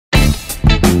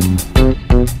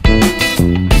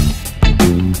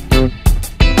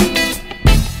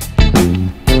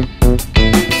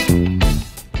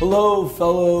Hello,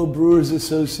 fellow Brewers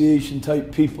Association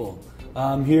type people.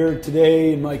 I'm here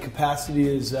today in my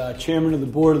capacity as chairman of the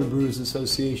board of the Brewers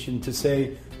Association to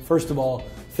say, first of all,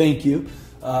 thank you.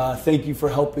 Thank you for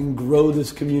helping grow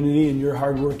this community and your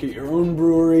hard work at your own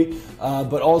brewery,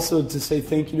 but also to say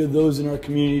thank you to those in our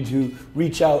community who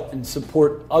reach out and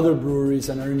support other breweries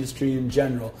and our industry in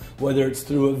general, whether it's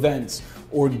through events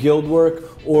or guild work,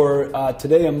 or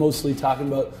today I'm mostly talking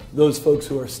about those folks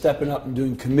who are stepping up and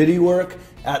doing committee work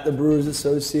at the Brewers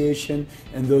Association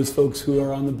and those folks who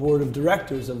are on the board of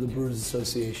directors of the Brewers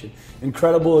Association.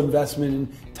 Incredible investment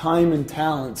in time and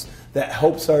talents that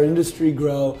helps our industry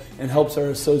grow and helps our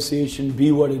association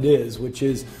be what it is, which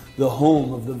is the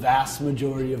home of the vast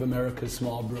majority of America's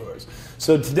small brewers.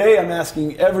 So today I'm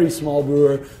asking every small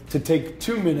brewer to take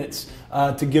 2 minutes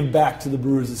to give back to the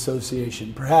Brewers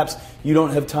Association. Perhaps you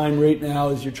don't have time right now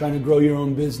as you're trying to grow your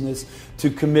own business to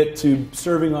commit to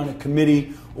serving on a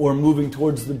committee or moving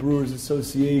towards the Brewers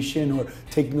Association or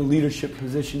taking a leadership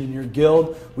position in your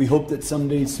guild. We hope that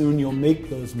someday soon you'll make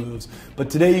those moves. But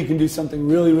today you can do something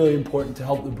really, really important to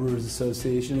help the Brewers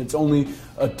Association. It's only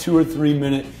a 2 or 3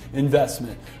 minute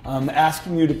investment. I'm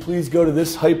asking you to please go to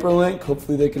this hyperlink.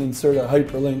 Hopefully they can insert a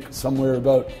hyperlink somewhere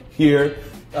about here.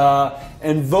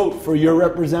 And vote for your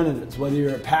representatives. Whether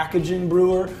you're a packaging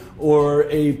brewer or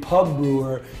a pub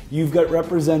brewer, you've got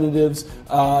representatives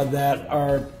that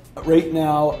are right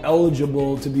now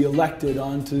eligible to be elected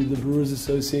onto the Brewers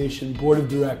Association Board of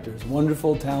Directors.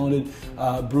 Wonderful, talented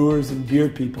brewers and beer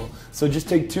people. So just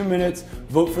take 2 minutes,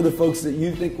 vote for the folks that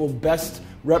you think will best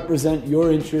represent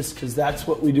your interests, because that's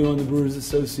what we do on the Brewers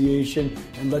Association,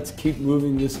 and let's keep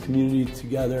moving this community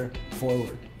together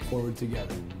forward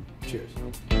together. Cheers.